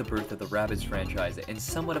that marked the birth of the Rabbids franchise and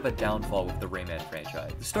somewhat of a downfall with the Rayman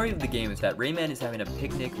franchise. The story of the game is that Rayman is having a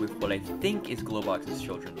picnic with what I think is Globox's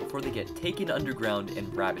children before they get taken underground and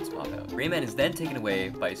Rabbids pop out. Rayman is then taken away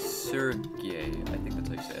by Sergei, I think that's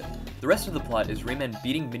how you say it. The rest of the plot is Rayman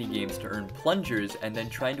beating minigames to earn plungers and then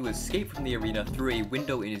trying to escape from the arena through a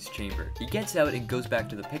window in his chamber. He gets out and goes back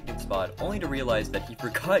to the picnic spot only to realize that he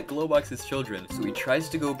forgot Globox's children, so he tries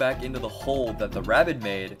to go back into the hole that the Rabbid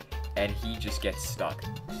made and he just gets stuck.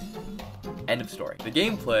 End of story. The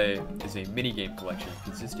gameplay is a minigame collection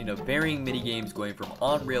consisting of varying minigames going from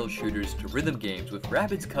on-rail shooters to rhythm games with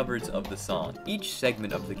Rabbids covers of the song. Each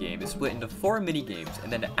segment of the game is split into 4 minigames,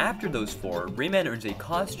 and then after those 4, Rayman earns a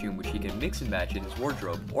costume which he can mix and match in his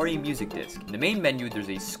wardrobe, or a music disc. In the main menu, there's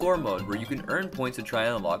a score mode where you can earn points to try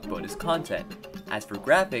and unlock bonus content. As for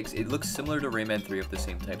graphics, it looks similar to Rayman 3 with the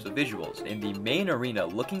same types of visuals. In the main arena,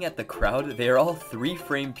 looking at the crowd, they are all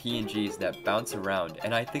 3-frame PNGs that bounce around,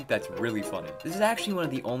 and I think that's really funny. This is actually one of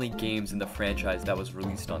the only games in the franchise that was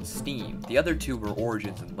released on Steam. The other 2 were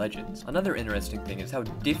Origins and Legends. Another interesting thing is how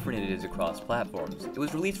different it is across platforms. It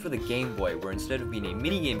was released for the Game Boy, where instead of being a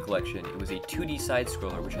minigame collection, it was a 2D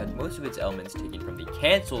side-scroller which had most of its elements taken from the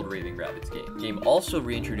cancelled Raving Rabbids game. The game also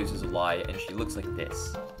reintroduces Lai, and she looks like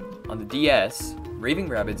this. On the DS, Raving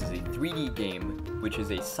Rabbids is a 3D game which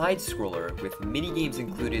is a side-scroller with mini-games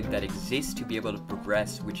included that exist to be able to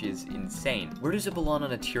progress, which is insane. Where does it belong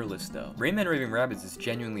on a tier list though? Rayman Raving Rabbids is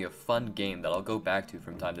genuinely a fun game that I'll go back to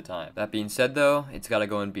from time to time. That being said though, it's gotta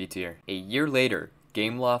go in B tier. A year later,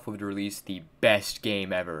 Gameloft would release the best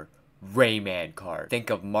game ever, Rayman Kart.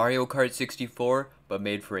 Think of Mario Kart 64, but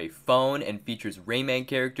made for a phone and features Rayman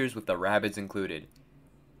characters with the Rabbids included.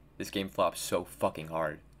 This game flops so fucking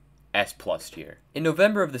hard. S+ tier. In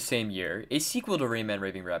November of the same year, a sequel to Rayman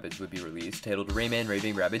Raving Rabbids would be released titled Rayman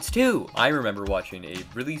Raving Rabbids 2. I remember watching a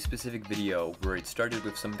really specific video where it started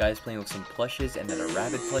with some guys playing with some plushes and then a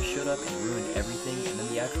rabbit plush showed up and ruined everything, and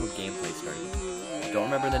then the actual gameplay started. Don't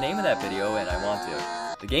remember the name of that video and I want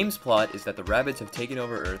to. The game's plot is that the Rabbids have taken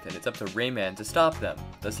over Earth and it's up to Rayman to stop them.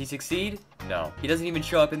 Does he succeed? No. He doesn't even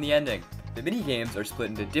show up in the ending. The minigames are split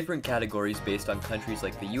into different categories based on countries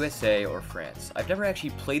like the USA or France. I've never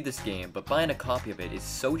actually played this game, but buying a copy of it is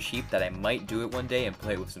so cheap that I might do it one day and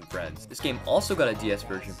play it with some friends. This game also got a DS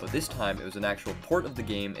version, but this time it was an actual port of the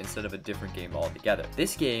game instead of a different game altogether.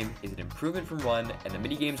 This game is an improvement from 1, and the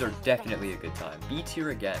minigames are definitely a good time. B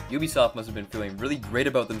tier again. Ubisoft must have been feeling really great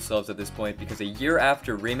about themselves at this point, because a year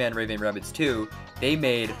after Rayman Raving Rabbids 2, they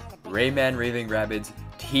made Rayman Raving Rabbids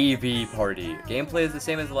TV Party. Gameplay is the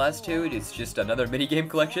same as the last 2, it's just another minigame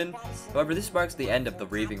collection. However, this marks the end of the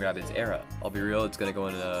Raving Rabbids era. I'll be real, it's gonna go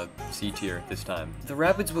in a C tier this time. The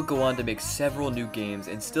Rabbids would go on to make several new games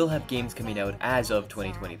and still have games coming out as of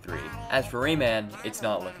 2023. As for Rayman, it's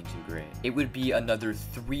not looking too great. It would be another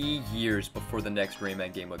 3 years before the next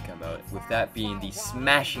Rayman game would come out, with that being the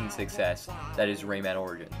smashing success that is Rayman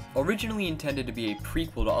Origins. Originally intended to be a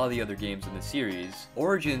prequel to all the other games in the series,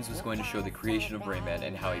 Origins was going to show the creation of Rayman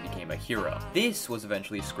and how he became a hero. This was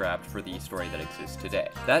eventually scrapped for the story that exists today.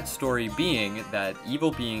 That story being that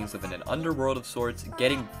evil beings live in an underworld of sorts,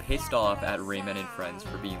 getting pissed off at Rayman and friends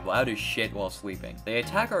for being loud as shit while sleeping. They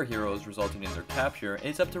attack our heroes, resulting in their capture, and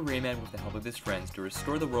it's up to Rayman with the help of his friends to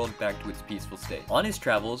restore the world back to its peaceful state. On his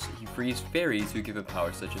travels, he frees fairies who give him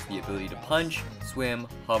powers such as the ability to punch, swim,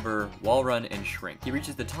 hover, wall run, and shrink. He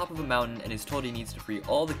reaches the top of a mountain and is told he needs to free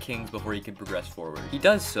all the kings before he can progress forward. He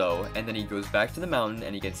does so, and then he goes back to the mountain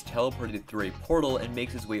and he gets teleported through a portal and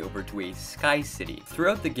makes his way over to a sky city.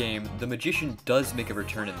 Throughout the game, the magician does make a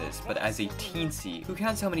return in this, but as a teensy who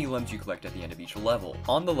counts how many limbs you collect at the end of each level.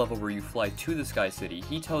 On the level where you fly to the sky city,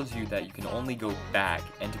 he tells you that you can only go back,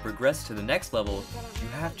 and to progress to the next level, you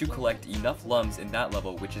have to collect enough lumps in that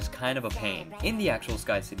level, which is kind of a pain. In the actual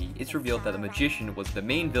sky city, it's revealed that the magician was the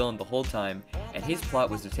main villain the whole time, and his plot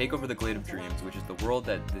was to take over the Glade of Dreams, which is the world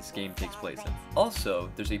that this game takes place in. Also,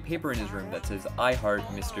 there's a paper in his room that says, "I heart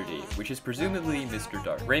Mr. D," which is presumably Mr.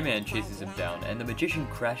 Dark. Rayman chases him down, and the magician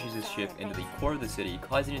crashes his ship into the core of the city,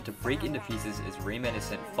 causing it to break into pieces as Rayman is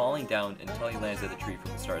sent falling down until he lands at the tree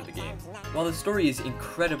from the start of the game. While the story is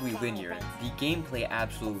incredibly linear, the gameplay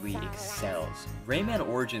absolutely excels. Rayman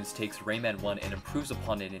Origins takes Rayman 1 and improves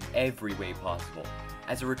upon it in every way possible.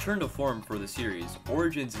 As a return to form for the series,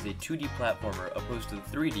 Origins is a 2D platformer opposed to the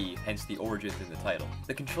 3D, hence the Origins in the title.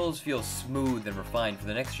 The controls feel smooth and refined for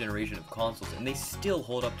the next generation of consoles, and they still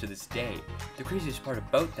hold up to this day. The craziest part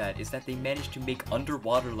about that is that they managed to make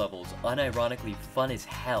underwater levels unironically fun as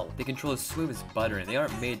hell. They control as smooth as butter, and they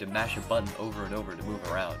aren't made to mash a button over and over to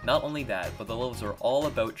move around. Not only that, but the levels are all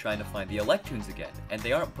about trying to find the Electoons again, and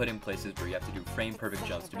they aren't put in places where you have to do frame-perfect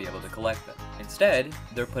jumps to be able to collect them. Instead,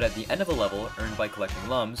 they're put at the end of a level, earned by collecting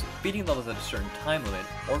lums, beating levels at a certain time limit,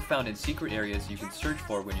 or found in secret areas you can search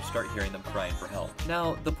for when you start hearing them crying for help.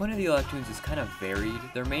 Now, the point of the Electoons is kind of varied.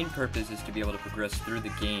 Their main purpose is to be able to progress through the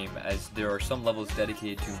game, as there are some levels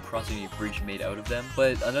dedicated to crossing a bridge made out of them,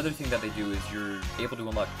 but another thing that they do is you're able to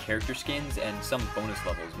unlock character skins and some bonus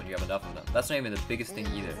levels when you have enough of them. That's not even the biggest thing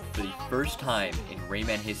either. For the first time in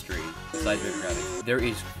Rayman history, besides Raving Rabbids, there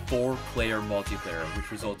is 4-player multiplayer, which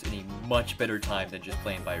results in a much better time than just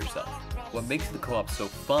playing by yourself. What makes the co-op so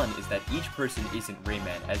fun is that each person isn't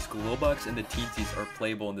Rayman, as Glowbugs and the Teensies are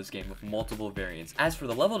playable in this game with multiple variants. As for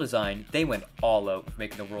the level design, they went all out with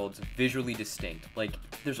making the worlds visually distinct. Like,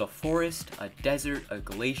 there's a forest, a desert, a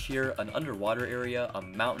glacier, an underwater area, a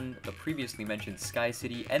mountain, the previously mentioned Sky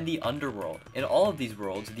City, and the underworld. In all of these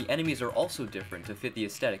worlds, the enemies are also different to fit the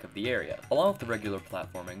aesthetic of the area. Along with the regular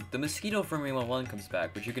platforming, the Mosquito from Rayman 1 comes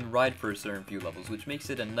back, which you can ride for a certain few levels, which makes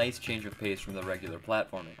it a nice change of pace from the regular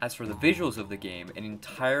platforming. As for the visuals of the game, an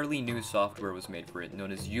entirely new software was made for it,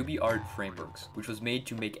 known as Ubisoft Frameworks, which was made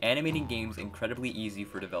to make animating games incredibly easy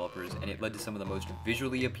for developers, and it led to some of the most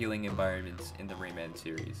visually appealing environments in the Rayman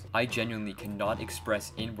series. I genuinely cannot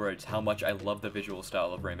express in words how much I love the visual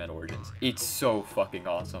style of Rayman Origins. It's so fucking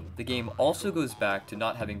awesome. The game also goes back to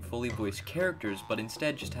not having fully voiced characters, but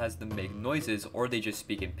instead just has them make noises or they just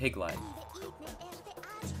speak in pigline.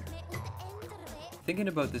 Thinking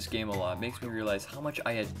about this game a lot makes me realize how much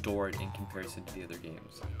I adore it in comparison to the other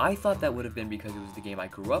games. I thought that would have been because it was the game I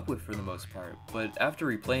grew up with for the most part, but after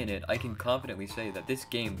replaying it, I can confidently say that this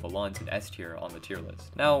game belongs in S tier on the tier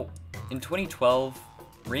list. Now, in 2012,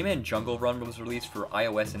 Rayman Jungle Run was released for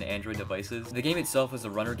iOS and Android devices. The game itself was a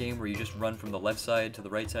runner game where you just run from the left side to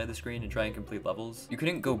the right side of the screen and try and complete levels. You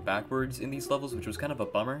couldn't go backwards in these levels, which was kind of a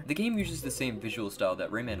bummer. The game uses the same visual style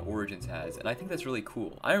that Rayman Origins has, and I think that's really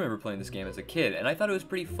cool. I remember playing this game as a kid, and I thought it was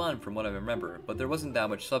pretty fun from what I remember, but there wasn't that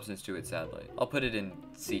much substance to it, sadly. I'll put it in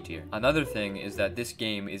C tier. Another thing is that this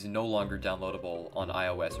game is no longer downloadable on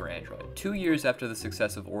iOS or Android. 2 years after the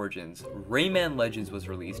success of Origins, Rayman Legends was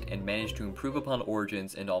released and managed to improve upon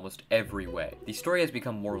Origins in almost every way. The story has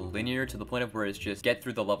become more linear to the point of where it's just get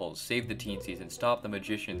through the levels, save the Teensies, and stop the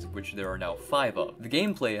magicians, which there are now 5 of. The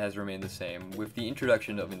gameplay has remained the same, with the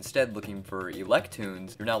introduction of instead looking for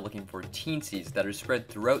Electoons, you're now looking for Teensies that are spread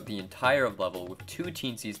throughout the entire level with 2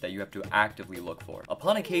 Teensies that you have to actively look for.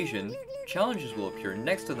 Upon occasion, challenges will appear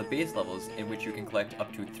next to the base levels in which you can collect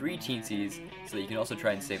up to 3 Teensies so that you can also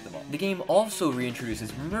try and save them all. The game also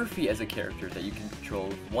reintroduces Murphy as a character that you can control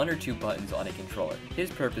with 1 or 2 buttons on a controller. His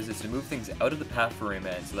purpose is to move things out of the path for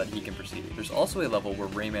Rayman so that he can proceed. There's also a level where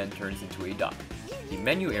Rayman turns into a duck. The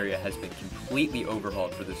menu area has been completely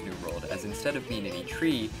overhauled for this new world, as instead of being in a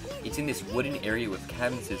tree, it's in this wooden area with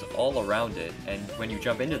cabinets all around it, and when you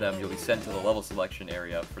jump into them, you'll be sent to the level selection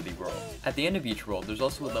area for the world. At the end of each world, there's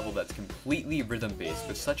also a level that's completely rhythm-based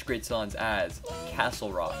with such great songs as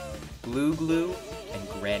Castle Rock, Glue Glue, and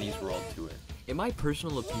Granny's World Tour. In my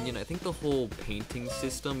personal opinion, I think the whole painting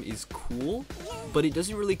system is cool, but it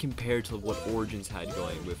doesn't really compare to what Origins had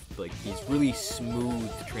going with like these really smooth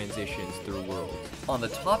transitions through worlds. On the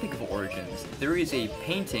topic of Origins, there is a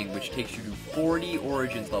painting which takes you to 40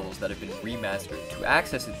 Origins levels that have been remastered. To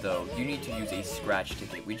access it though, you need to use a scratch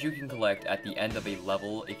ticket, which you can collect at the end of a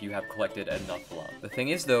level if you have collected enough love. The thing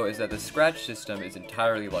is though, is that the scratch system is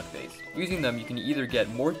entirely luck-based. Using them, you can either get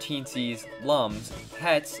more teensies, lums,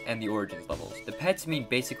 pets, and the Origins levels. The pets mean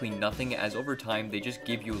basically nothing, as over time they just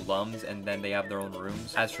give you lums and then they have their own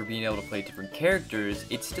rooms. As for being able to play different characters,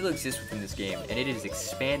 it still exists within this game and it is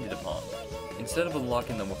expanded upon. Instead of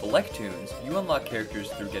unlocking them with Electoons, you unlock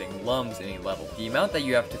characters through getting lums in a level. The amount that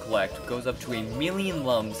you have to collect goes up to 1,000,000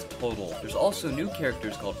 lums total. There's also new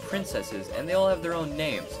characters called princesses, and they all have their own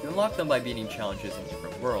names. You unlock them by beating challenges in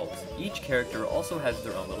different worlds. Each character also has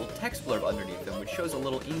their own little text blurb underneath them, which shows a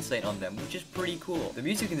little insight on them, which is pretty cool. The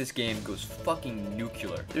music in this game goes fucking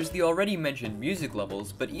nuclear. There's the already mentioned music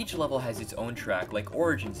levels, but each level has its own track like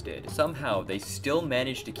Origins did. Somehow, they still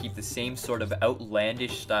managed to keep the same sort of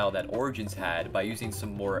outlandish style that Origins had by using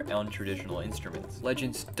some more untraditional instruments.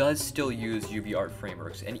 Legends does still use UV art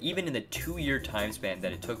frameworks, and even in the 2-year time span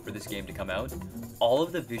that it took for this game to come out, all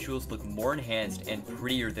of the visuals look more enhanced and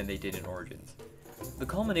prettier than they did in Origins. The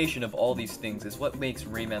culmination of all these things is what makes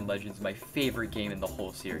Rayman Legends my favorite game in the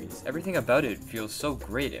whole series. Everything about it feels so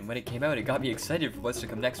great, and when it came out it got me excited for what's to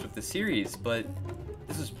come next with the series, but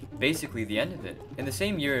this is basically the end of it. In the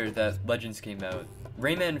same year that Legends came out,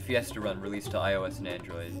 Rayman Fiesta Run released to iOS and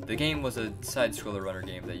Android. The game was a side-scroller runner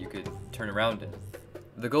game that you could turn around in.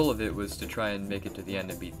 The goal of it was to try and make it to the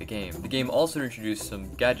end and beat the game. The game also introduced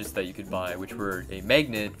some gadgets that you could buy, which were a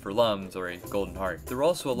magnet for lums or a golden heart. There were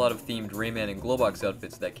also a lot of themed Rayman and Globox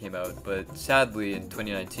outfits that came out, but sadly in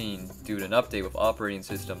 2019, due to an update with operating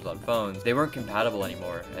systems on phones, they weren't compatible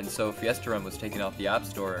anymore, and so Fiesta Run was taken off the App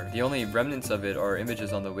Store. The only remnants of it are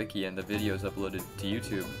images on the wiki and the videos uploaded to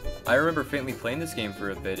YouTube. I remember faintly playing this game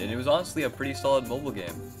for a bit, and it was honestly a pretty solid mobile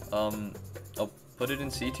game. I'll put it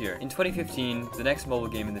in C tier. In 2015, the next mobile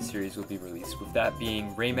game in the series will be released, with that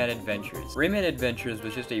being Rayman Adventures. Rayman Adventures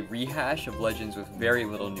was just a rehash of Legends with very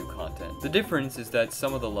little new content. The difference is that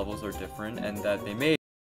some of the levels are different, and that they made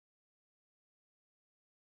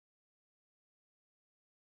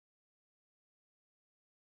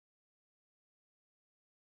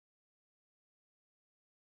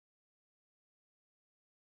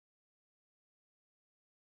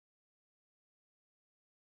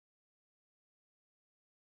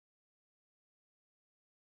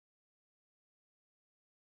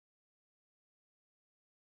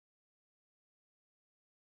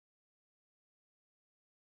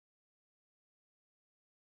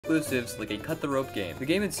exclusives like a cut-the-rope game. The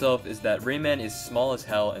game itself is that Rayman is small as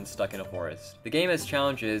hell and stuck in a forest. The game has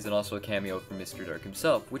challenges and also a cameo from Mr. Dark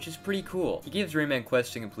himself, which is pretty cool. He gives Rayman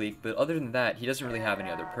quests to complete, but other than that, he doesn't really have any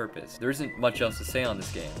other purpose. There isn't much else to say on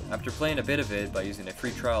this game. After playing a bit of it by using a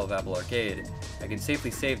free trial of Apple Arcade, I can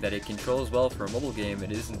safely say that it controls well for a mobile game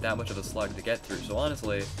and it isn't that much of a slog to get through, so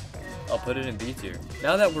honestly, I'll put it in B tier.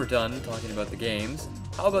 Now that we're done talking about the games,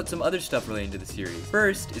 how about some other stuff relating to the series?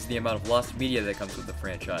 First is the amount of lost media that comes with the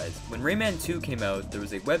franchise. When Rayman 2 came out, there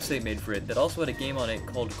was a website made for it that also had a game on it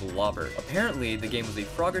called Globber. Apparently, the game was a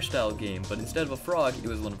Frogger-style game, but instead of a frog, it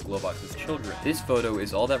was one of Globox's children. This photo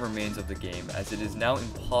is all that remains of the game, as it is now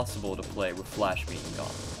impossible to play with Flash being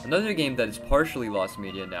gone. Another game that is partially lost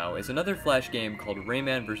media now is another Flash game called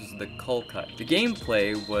Rayman vs. the Cut. The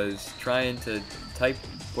gameplay was trying to type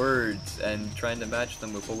words and trying to match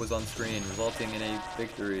them with what was on screen, resulting in a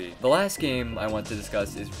victory. The last game I want to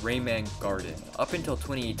discuss is Rayman Garden. Up until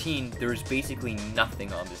 2018, there was basically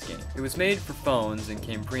nothing on this game. It was made for phones and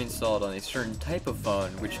came pre-installed on a certain type of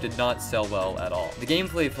phone, which did not sell well at all. The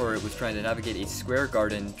gameplay for it was trying to navigate a square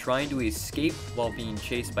garden, trying to escape while being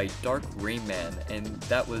chased by Dark Rayman, and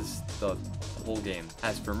that was the whole game.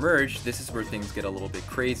 As for merge, this is where things get a little bit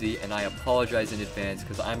crazy, and I apologize in advance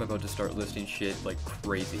because I'm about to start listing shit like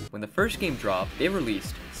crazy. When the first game dropped, they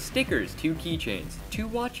released stickers, 2 keychains, 2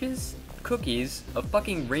 watches, cookies, a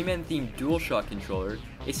fucking Rayman-themed DualShock controller,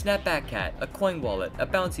 a snapback cat, a coin wallet, a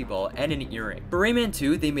bouncy ball, and an earring. For Rayman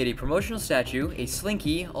 2, they made a promotional statue, a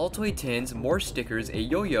slinky, all-toy tins, more stickers, a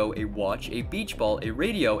yo-yo, a watch, a beach ball, a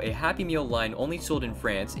radio, a Happy Meal line only sold in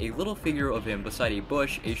France, a little figure of him beside a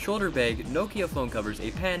bush, a shoulder bag, Nokia phone covers,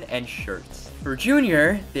 a pen, and shirts. For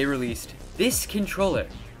Junior, they released this controller.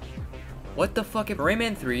 What the fuck? For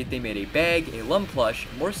Rayman 3, they made a bag, a lum plush,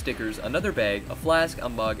 more stickers, another bag, a flask, a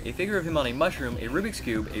mug, a figure of him on a mushroom, a Rubik's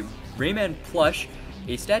Cube, a Rayman plush,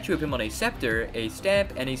 a statue of him on a scepter, a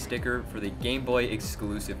stamp, and a sticker for the Game Boy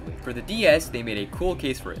exclusively. For the DS, they made a cool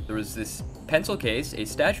case for it. There was this pencil case, a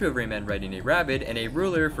statue of Rayman riding a rabbit, and a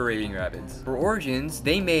ruler for Raving Rabbids. For Origins,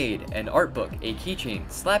 they made an art book, a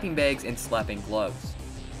keychain, slapping bags, and slapping gloves.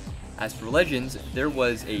 As for Legends, there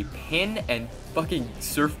was a pin and fucking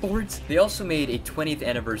surfboards. They also made a 20th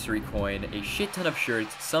anniversary coin, a shit ton of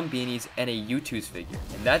shirts, some beanies, and a U2's figure.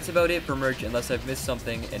 And that's about it for merch unless I've missed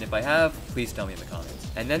something, and if I have, please tell me in the comments.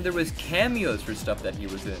 And then there was cameos for stuff that he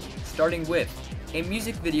was in, starting with a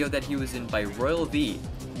music video that he was in by Royal V,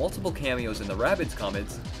 multiple cameos in the Rabbids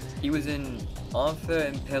comics. He was in Enfer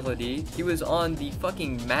and Paradis. He was on the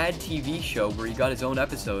fucking Mad TV show where he got his own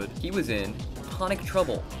episode. He was in Tonic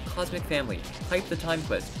Trouble, Cosmic Family, Hype the Time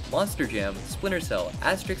Quest, Monster Jam, Splinter Cell,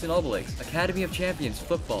 Asterix and Obelix, Academy of Champions,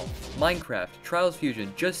 Football, Minecraft, Trials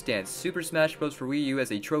Fusion, Just Dance, Super Smash Bros. For Wii U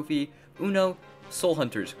as a trophy, Uno, Soul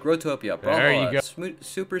Hunters, Growtopia, Brawlhalla,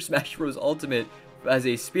 Super Smash Bros. Ultimate as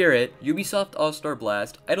a spirit, Ubisoft All-Star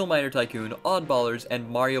Blast, Idle Miner Tycoon, Oddballers, and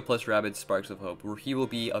Mario plus Rabbids Sparks of Hope, where he will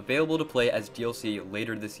be available to play as DLC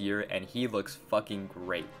later this year, and he looks fucking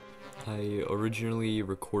great. I originally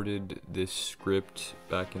recorded this script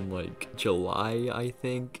back in like July, I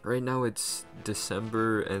think. Right now it's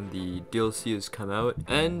December and the DLC has come out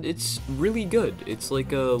and it's really good. It's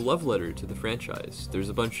like a love letter to the franchise. There's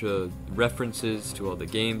a bunch of references to all the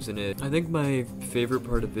games in it. I think my favorite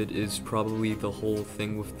part of it is probably the whole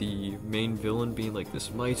thing with the main villain being like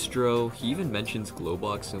this maestro. He even mentions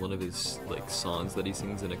Glowbox in one of his like songs that he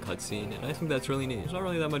sings in a cutscene, and I think that's really neat. There's not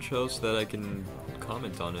really that much else that I can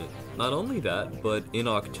comment on it. Not only that, but in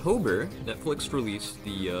October, Netflix released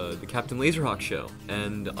the Captain Laserhawk show,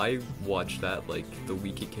 and I watched that like the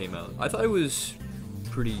week it came out. I thought it was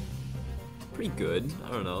pretty good.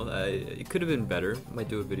 I don't know. It could have been better. I might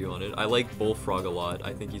do a video on it. I like Bullfrog a lot.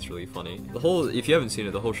 I think he's really funny. If you haven't seen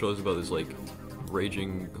it, the whole show is about this like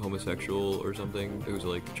raging homosexual or something who's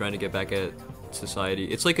like trying to get back at society.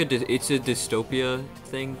 It's like it's a dystopia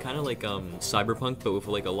thing, kind of like Cyberpunk, but with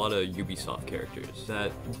like a lot of Ubisoft characters.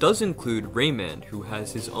 That does include Rayman, who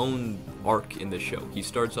has his own arc in the show. He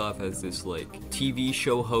starts off as this like TV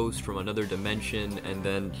show host from another dimension, and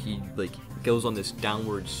then he like goes on this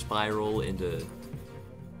downward spiral into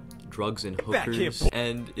drugs and hookers,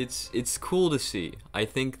 and it's cool to see. I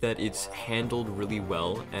think that it's handled really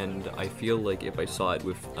well, and I feel like if I saw it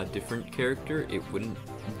with a different character, it wouldn't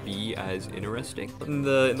be as interesting. In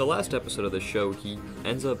the last episode of the show, he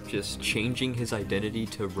ends up just changing his identity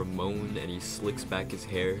to Ramon, and he slicks back his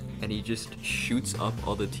hair, and he just shoots up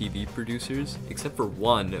all the TV producers, except for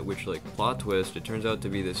one, which, like, plot twist, it turns out to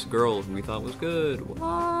be this girl who we thought was good.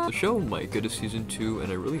 What? The show might get a season 2, and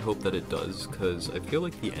I really hope that it does, because I feel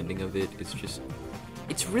like the ending of it is just,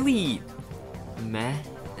 it's really meh,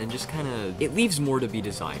 and just kind of, it leaves more to be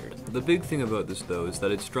desired. The big thing about this though is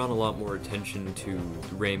that it's drawn a lot more attention to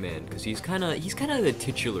Rayman, because he's kind of the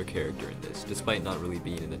titular character in this, despite not really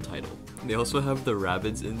being in the title. They also have the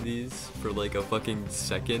Rabbids in these for like a fucking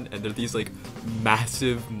second, and they're these like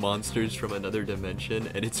massive monsters from another dimension,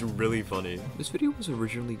 and it's really funny. This video was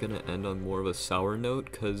originally gonna end on more of a sour note,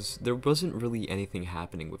 because there wasn't really anything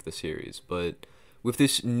happening with the series, but with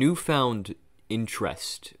this newfound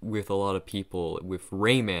interest with a lot of people with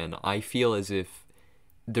Rayman, I feel as if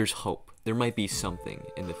there's hope. There might be something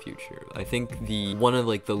in the future. I think one of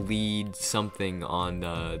like the lead something on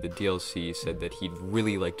the DLC said that he'd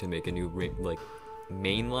really like to make a new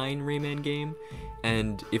mainline Rayman game,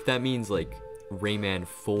 and if that means like Rayman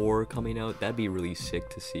 4 coming out, that'd be really sick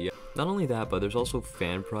to see. Not only that, but there's also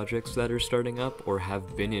fan projects that are starting up or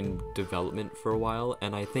have been in development for a while,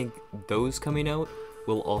 and I think those coming out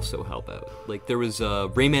will also help out. Like there was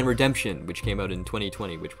Rayman Redemption, which came out in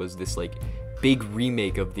 2020, which was this like big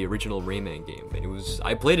remake of the original Rayman game, and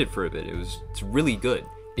I played it for a bit. It's really good.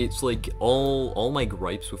 It's like all my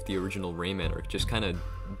gripes with the original Rayman are just kind of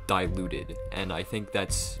diluted, and I think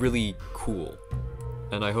that's really cool.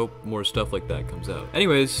 And I hope more stuff like that comes out.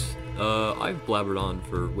 Anyways, I've blabbered on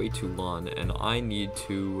for way too long, and I need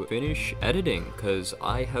to finish editing, because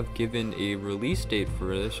I have given a release date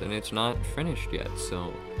for this, and it's not finished yet,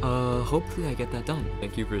 so hopefully I get that done.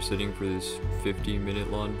 Thank you for sitting for this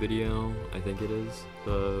 50-minute long video, I think it is.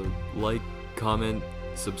 Like, comment,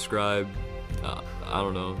 subscribe, I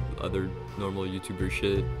don't know, other normal YouTuber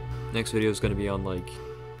shit. Next video is gonna be on, like,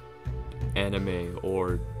 anime,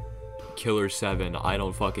 or Killer 7, I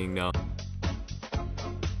don't fucking know.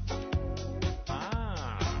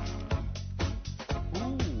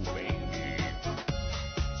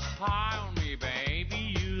 Tell me,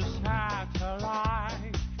 baby, you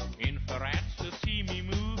satellite, infrared to see me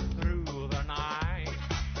move through the night.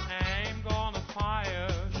 I'm gonna fire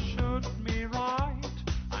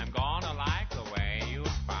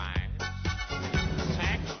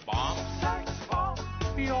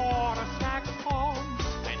for the